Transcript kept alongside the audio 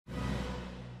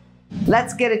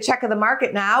Let's get a check of the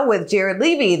market now with Jared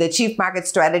Levy, the Chief Market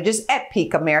Strategist at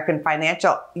Peak American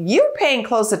Financial. You're paying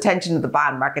close attention to the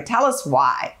bond market. Tell us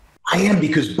why. I am,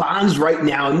 because bonds right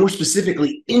now, and more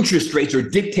specifically, interest rates are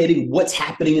dictating what's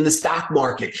happening in the stock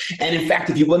market. And in fact,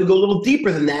 if you want to go a little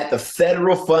deeper than that, the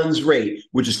federal funds rate,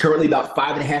 which is currently about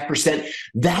 5.5%,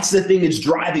 that's the thing that's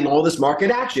driving all this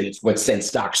market action. It's what sent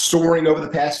stocks soaring over the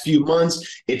past few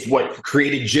months. It's what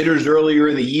created jitters earlier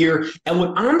in the year. And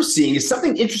what I'm seeing is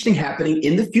something interesting happening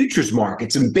in the futures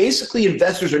markets. And basically,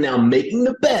 investors are now making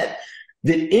the bet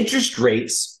that interest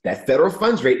rates, that federal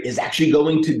funds rate, is actually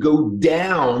going to go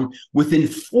down within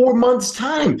 4 months'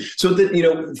 time. So that,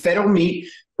 the Fed will meet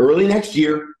early next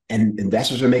year, and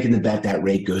investors are making the bet that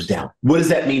rate goes down. What does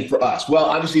that mean for us? Well,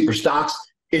 obviously for stocks,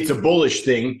 it's a bullish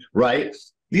thing, right?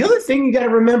 The other thing you got to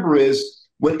remember is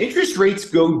when interest rates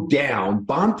go down,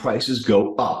 bond prices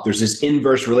go up. There's this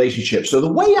inverse relationship. So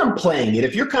the way I'm playing it,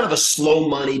 if you're kind of a slow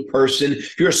money person,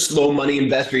 if you're a slow money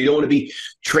investor, you don't want to be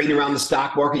trading around the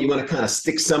stock market, you want to kind of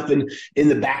stick something in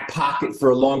the back pocket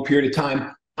for a long period of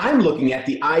time, I'm looking at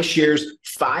the iShares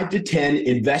 5 to 10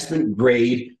 investment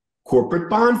grade corporate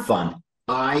bond fund,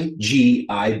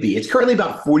 IGIB. It's currently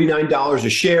about $49 a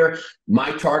share.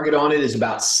 My target on it is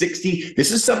about 60.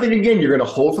 This is something, again, you're going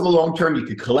to hold for the long term. You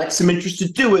could collect some interest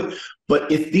to do it.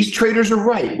 But if these traders are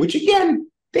right, which again,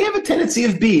 they have a tendency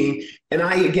of being, and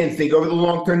I, again, think over the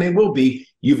long term they will be,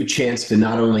 you have a chance to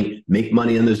not only make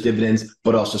money on those dividends,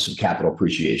 but also some capital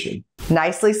appreciation.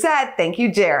 Nicely said. Thank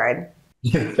you, Jared.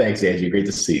 Thanks, Angie. Great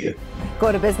to see you.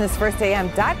 Go to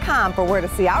businessfirstam.com for where to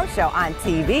see our show on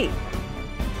TV.